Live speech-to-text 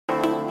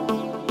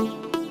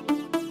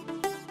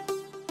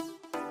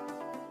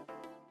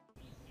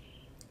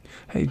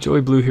Hey,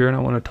 Joey Blue here, and I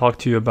want to talk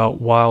to you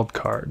about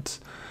wildcards.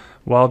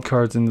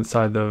 Wildcards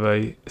inside of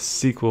a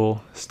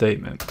SQL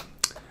statement.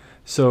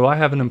 So I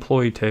have an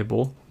employee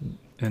table,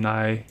 and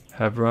I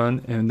have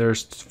run, and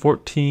there's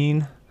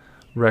 14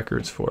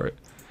 records for it.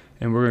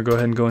 And we're going to go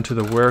ahead and go into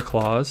the where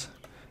clause,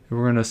 and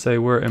we're going to say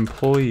where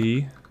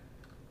employee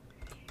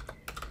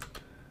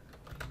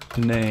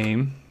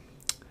name,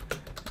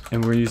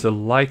 and we're going to use a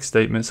like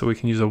statement so we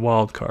can use a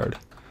wildcard.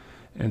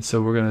 And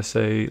so we're going to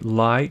say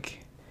like.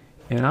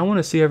 And I want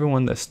to see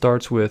everyone that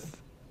starts with,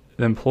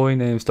 the employee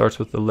name starts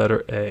with the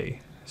letter A.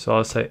 So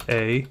I'll say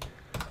A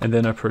and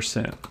then a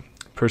 %.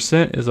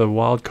 Percent is a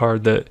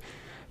wildcard that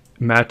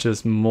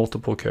matches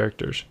multiple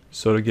characters.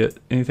 So to get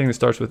anything that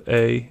starts with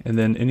A and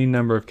then any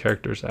number of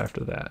characters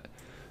after that.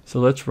 So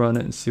let's run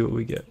it and see what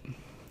we get.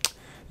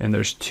 And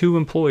there's two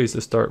employees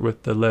that start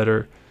with the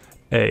letter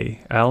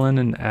A, Alan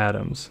and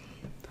Adams.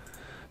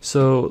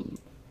 So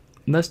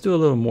let's do a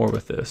little more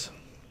with this.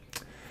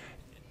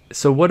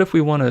 So what if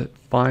we want to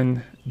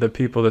find the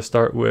people that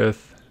start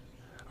with,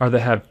 or that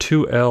have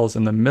two L's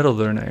in the middle of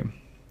their name?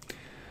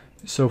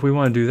 So if we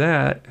want to do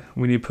that,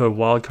 we need to put a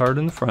wildcard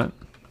in the front,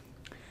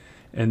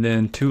 and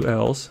then two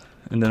L's,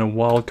 and then a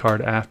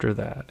wildcard after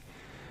that.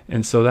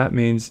 And so that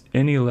means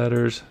any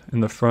letters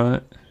in the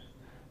front,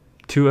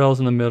 two L's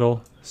in the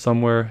middle,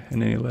 somewhere,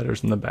 and any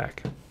letters in the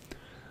back.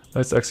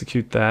 Let's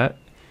execute that,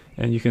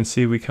 and you can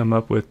see we come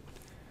up with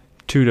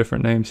two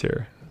different names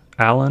here.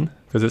 Alan,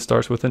 because it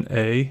starts with an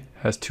A,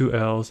 has two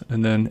L's,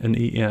 and then an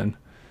EN.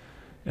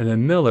 And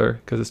then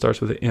Miller, because it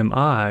starts with an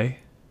MI,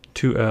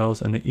 two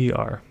L's, and an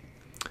ER.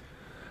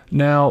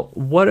 Now,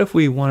 what if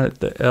we wanted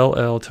the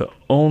LL to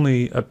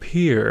only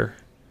appear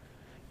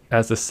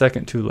as the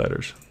second two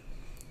letters?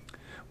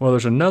 Well,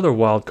 there's another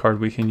wildcard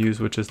we can use,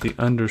 which is the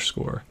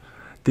underscore.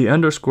 The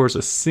underscore is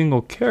a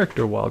single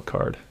character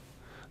wildcard.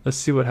 Let's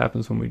see what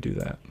happens when we do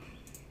that.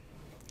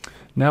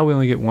 Now we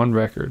only get one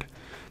record,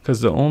 because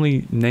the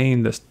only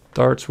name that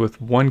starts with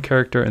one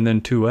character and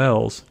then two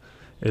L's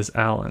is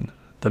Alan.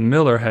 The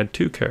Miller had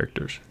two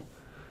characters.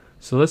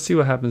 So let's see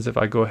what happens if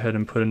I go ahead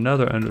and put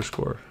another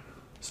underscore.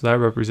 So that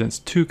represents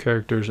two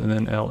characters and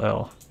then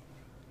LL.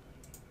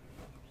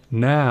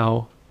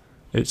 Now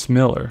it's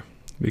Miller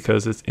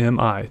because it's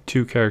MI,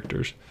 two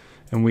characters.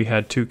 And we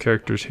had two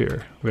characters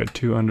here. We had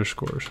two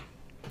underscores.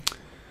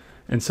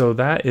 And so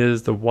that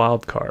is the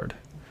wildcard.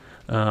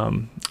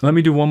 Let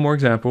me do one more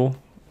example.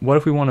 What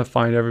if we want to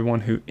find everyone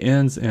who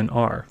ends in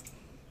R?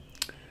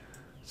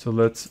 So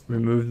let's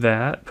remove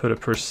that, put a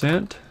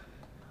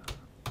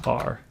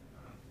 %R,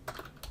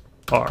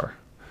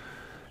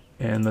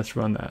 and let's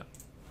run that.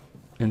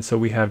 And so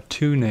we have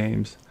two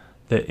names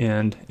that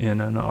end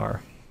in an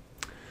R.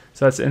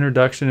 So that's the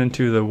introduction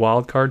into the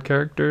wildcard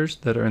characters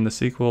that are in the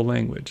SQL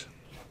language.